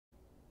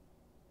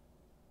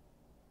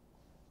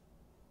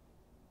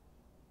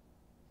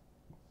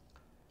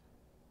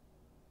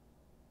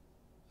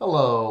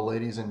Hello,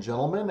 ladies and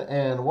gentlemen,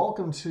 and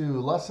welcome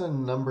to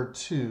lesson number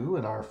 2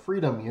 in our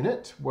Freedom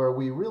Unit, where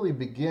we really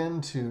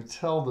begin to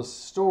tell the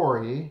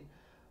story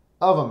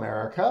of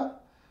America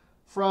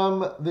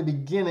from the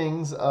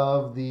beginnings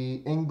of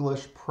the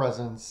English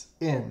presence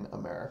in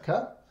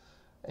America.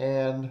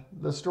 And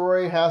the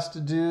story has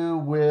to do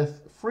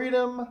with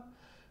freedom,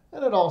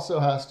 and it also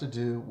has to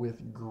do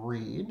with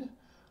greed.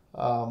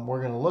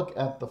 We're going to look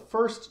at the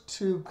first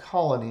 2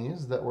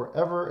 colonies that were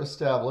ever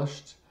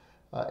established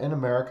in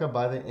America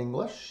by the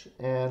English.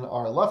 And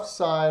our left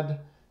side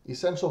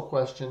essential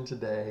question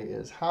today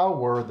is, how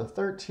were the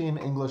 13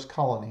 English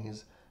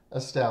colonies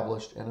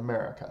established in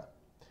America?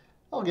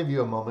 I'll give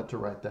you a moment to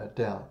write that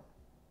down.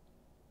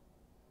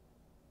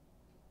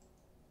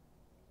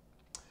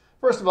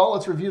 First of all,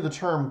 let's review the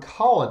term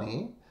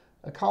colony.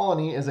 A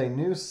colony is a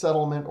new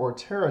settlement or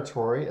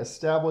territory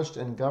established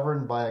and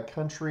governed by a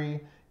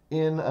country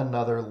in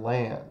another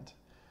land.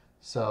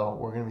 So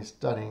we're going to be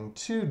studying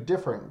 2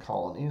 different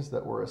colonies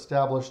that were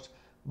established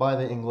by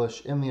the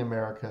English in the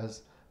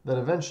Americas that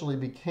eventually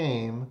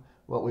became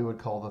what we would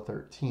call the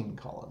 13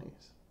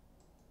 colonies.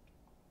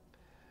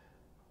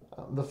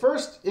 The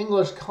first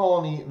English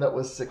colony that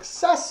was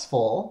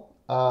successful,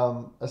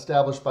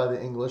 established by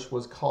the English,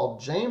 was called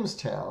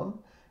Jamestown,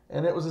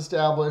 and it was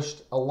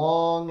established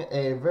along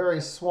a very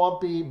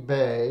swampy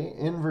bay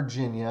in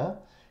Virginia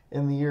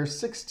in the year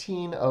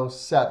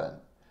 1607.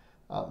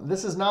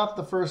 This is not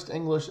the first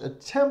English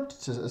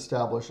attempt to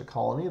establish a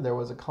colony. There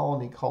was a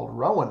colony called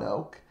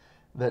Roanoke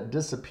that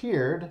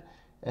disappeared,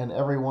 and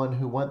everyone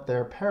who went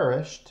there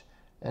perished,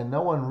 and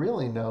no one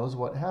really knows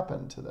what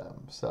happened to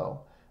them.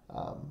 So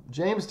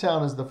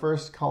Jamestown is the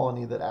first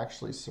colony that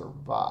actually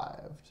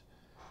survived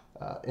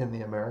in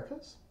the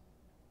Americas.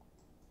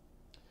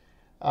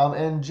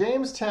 And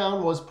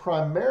Jamestown was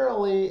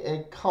primarily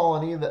a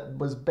colony that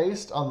was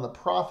based on the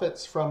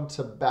profits from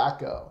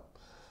tobacco.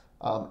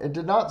 It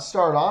did not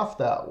start off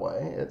that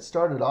way. It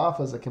started off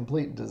as a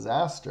complete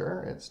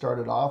disaster. It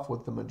started off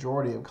with the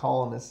majority of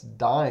colonists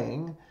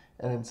dying,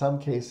 and in some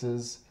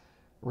cases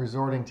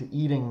resorting to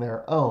eating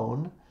their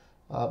own.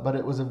 But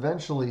it was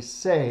eventually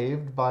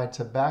saved by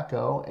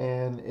tobacco,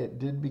 and it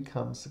did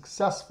become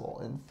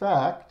successful. In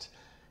fact,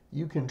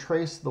 you can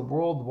trace the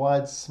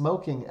worldwide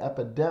smoking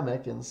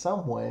epidemic in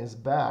some ways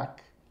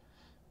back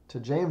to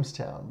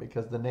Jamestown,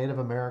 because the Native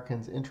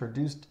Americans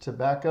introduced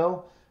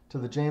tobacco to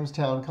the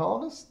Jamestown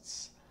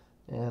colonists,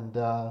 and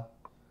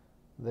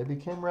they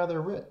became rather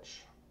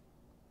rich.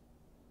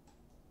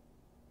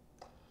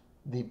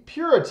 The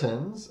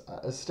Puritans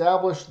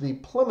established the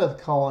Plymouth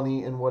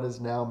colony in what is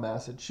now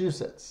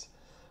Massachusetts.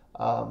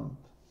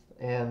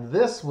 And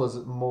this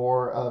was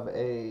more of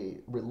a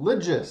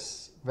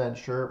religious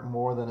venture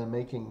more than a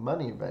making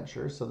money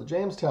venture. So the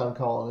Jamestown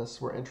colonists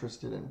were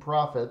interested in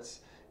profits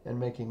and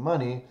making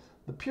money.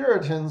 The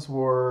Puritans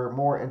were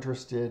more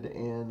interested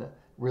in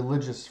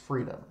religious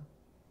freedom.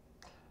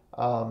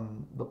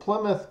 The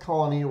Plymouth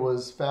colony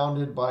was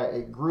founded by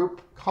a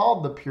group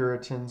called the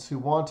Puritans, who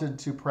wanted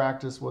to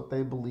practice what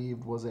they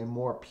believed was a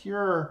more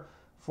pure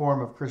form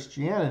of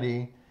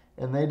Christianity,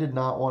 and they did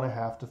not want to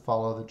have to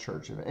follow the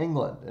Church of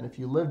England. And if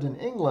you lived in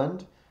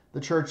England, the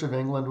Church of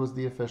England was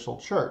the official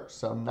church,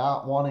 so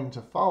not wanting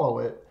to follow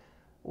it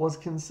was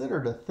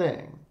considered a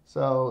thing.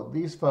 So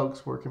these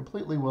folks were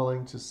completely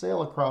willing to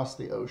sail across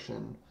the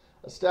ocean,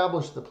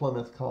 establish the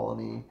Plymouth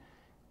colony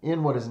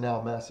in what is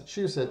now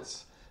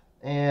Massachusetts,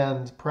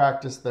 and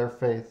practice their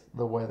faith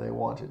the way they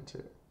wanted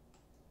to.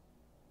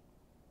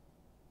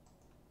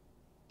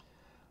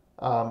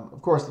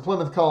 Of course, the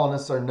Plymouth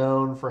colonists are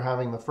known for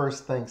having the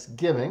first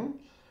Thanksgiving.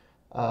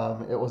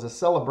 It was a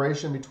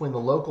celebration between the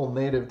local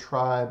native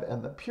tribe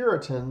and the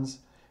Puritans,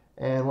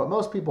 and what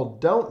most people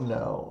don't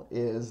know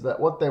is that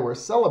what they were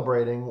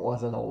celebrating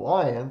was an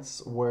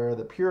alliance where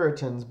the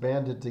Puritans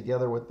banded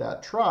together with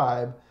that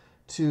tribe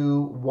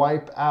to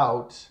wipe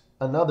out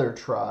another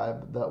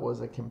tribe that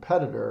was a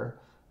competitor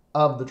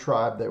of the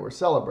tribe they were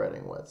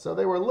celebrating with. So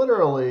they were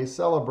literally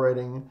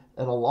celebrating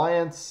an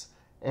alliance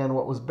and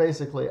what was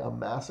basically a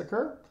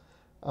massacre.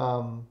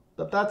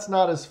 But that's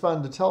not as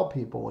fun to tell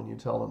people when you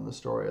tell them the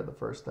story of the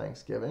first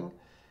Thanksgiving.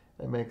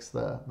 It makes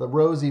the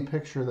rosy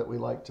picture that we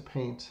like to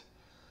paint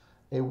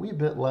a wee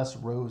bit less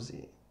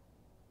rosy.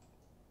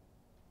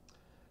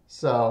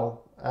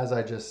 So, as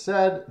I just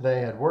said,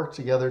 they had worked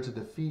together to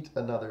defeat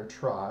another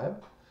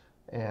tribe,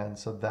 and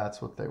so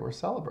that's what they were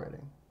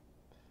celebrating.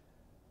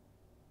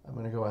 I'm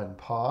going to go ahead and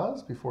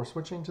pause before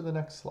switching to the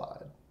next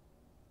slide.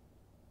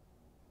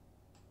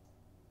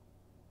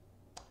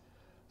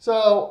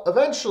 So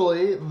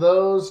eventually,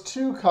 those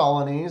 2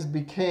 colonies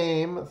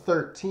became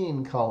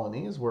 13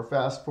 colonies. We're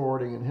fast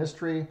forwarding in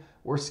history.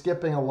 We're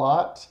skipping a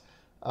lot.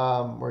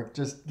 We're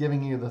just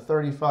giving you the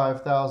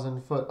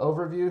 35,000-foot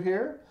overview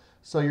here.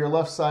 So your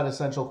left side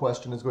essential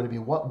question is going to be,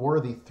 what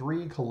were the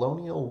 3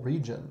 colonial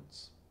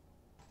regions?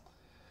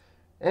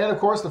 And of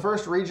course, the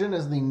first region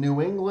is the New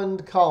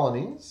England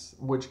colonies,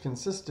 which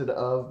consisted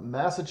of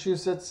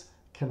Massachusetts,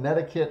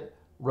 Connecticut,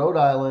 Rhode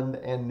Island,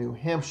 and New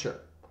Hampshire.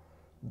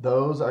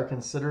 Those are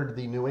considered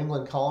the New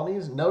England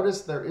colonies.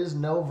 Notice there is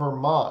no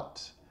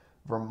Vermont.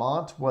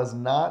 Vermont was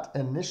not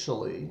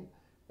initially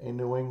a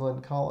New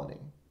England colony.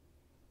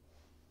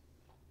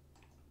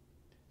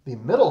 The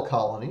Middle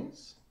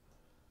Colonies,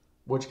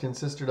 which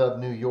consisted of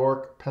New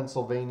York,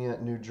 Pennsylvania,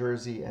 New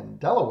Jersey, and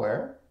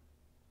Delaware.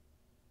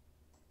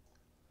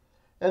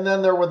 And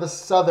then there were the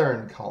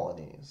Southern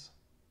Colonies.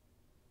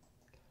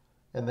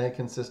 And they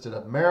consisted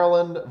of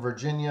Maryland,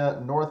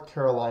 Virginia, North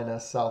Carolina,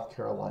 South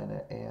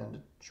Carolina,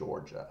 and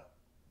Georgia.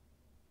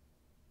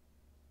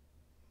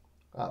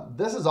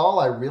 This is all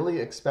I really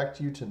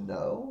expect you to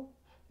know.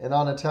 And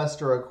on a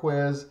test or a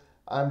quiz,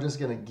 I'm just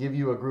going to give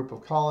you a group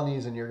of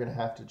colonies, and you're going to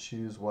have to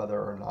choose whether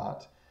or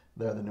not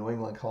they're the New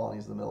England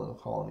colonies, the Middle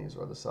colonies,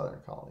 or the Southern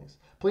colonies.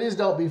 Please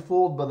don't be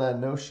fooled by that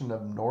notion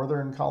of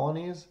northern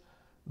colonies.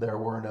 There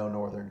were no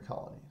northern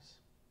colonies.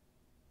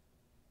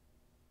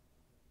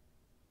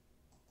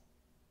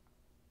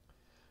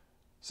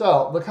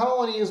 So, the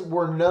colonies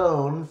were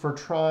known for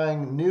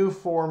trying new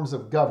forms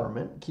of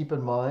government. Keep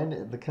in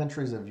mind, the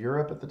countries of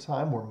Europe at the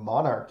time were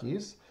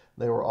monarchies.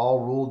 They were all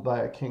ruled by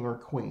a king or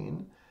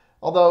queen.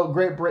 Although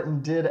Great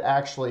Britain did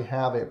actually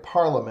have a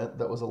parliament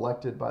that was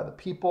elected by the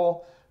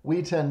people,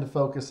 we tend to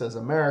focus as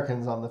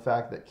Americans on the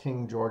fact that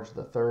King George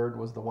III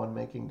was the one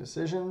making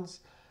decisions.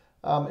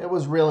 It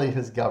was really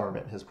his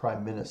government, his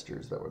prime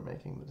ministers, that were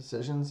making the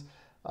decisions.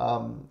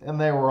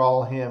 And they were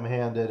all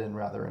ham-handed and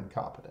rather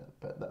incompetent.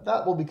 But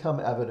that will become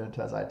evident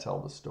as I tell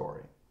the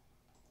story.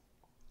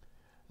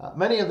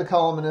 Many of the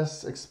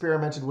colonists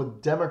experimented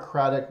with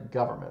democratic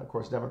government. Of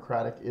course,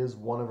 democratic is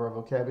one of our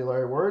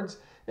vocabulary words.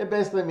 It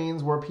basically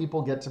means where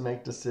people get to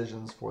make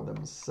decisions for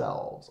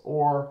themselves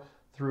or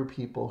through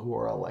people who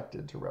are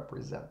elected to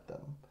represent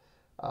them.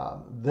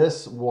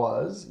 This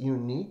was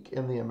unique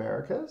in the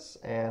Americas,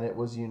 and it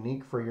was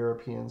unique for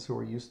Europeans who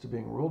were used to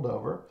being ruled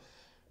over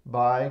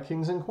by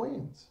kings and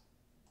queens.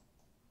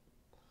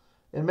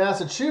 In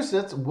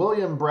Massachusetts,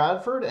 William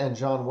Bradford and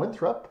John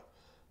Winthrop,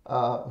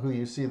 who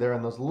you see there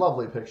in those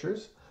lovely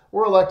pictures,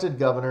 were elected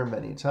governor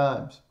many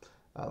times.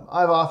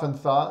 I've often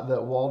thought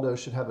that Waldo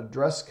should have a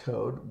dress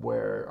code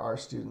where our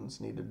students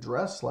need to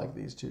dress like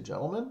these two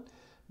gentlemen,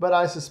 but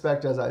I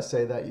suspect as I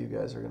say that you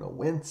guys are going to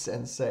wince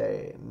and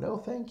say, no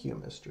thank you,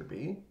 Mr.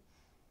 B.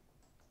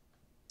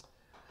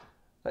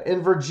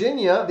 In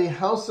Virginia, the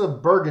House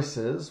of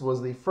Burgesses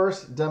was the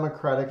first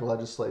democratic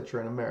legislature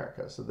in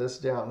America. So this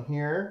down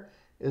here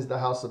is the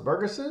House of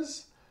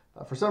Burgesses.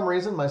 For some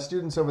reason, my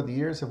students over the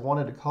years have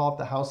wanted to call it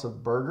the House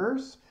of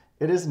Burghers.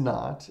 It is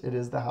not. It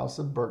is the House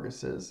of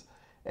Burgesses.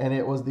 And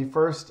it was the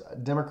first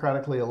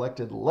democratically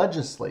elected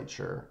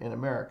legislature in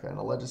America. And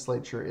a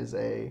legislature is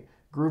a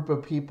group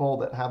of people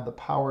that have the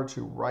power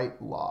to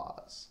write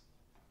laws.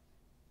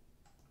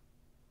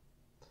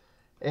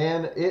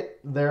 And it,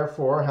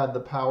 therefore, had the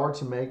power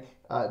to make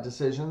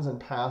decisions and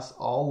pass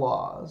all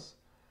laws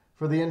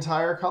for the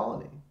entire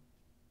colony.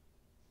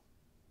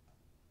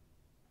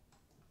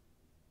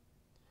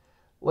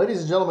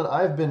 Ladies and gentlemen,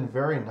 I've been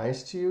very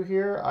nice to you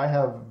here. I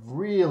have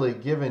really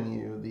given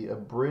you the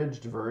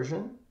abridged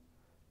version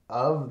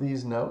of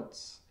these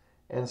notes.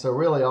 And so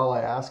really all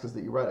I ask is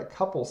that you write a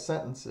couple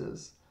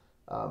sentences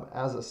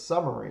as a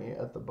summary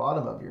at the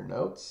bottom of your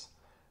notes.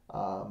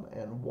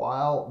 And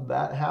while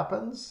that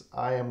happens,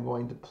 I am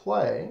going to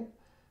play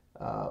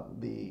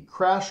the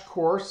crash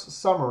course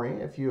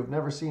summary. If you have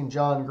never seen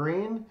John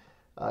Green,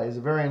 he's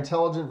a very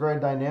intelligent, very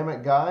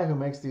dynamic guy who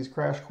makes these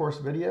crash course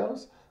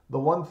videos. The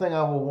one thing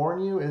I will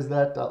warn you is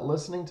that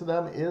listening to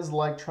them is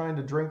like trying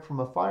to drink from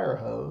a fire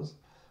hose.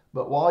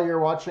 But while you're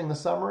watching the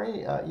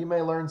summary, you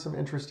may learn some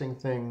interesting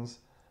things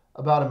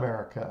about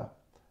America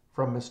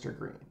from Mr.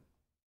 Green.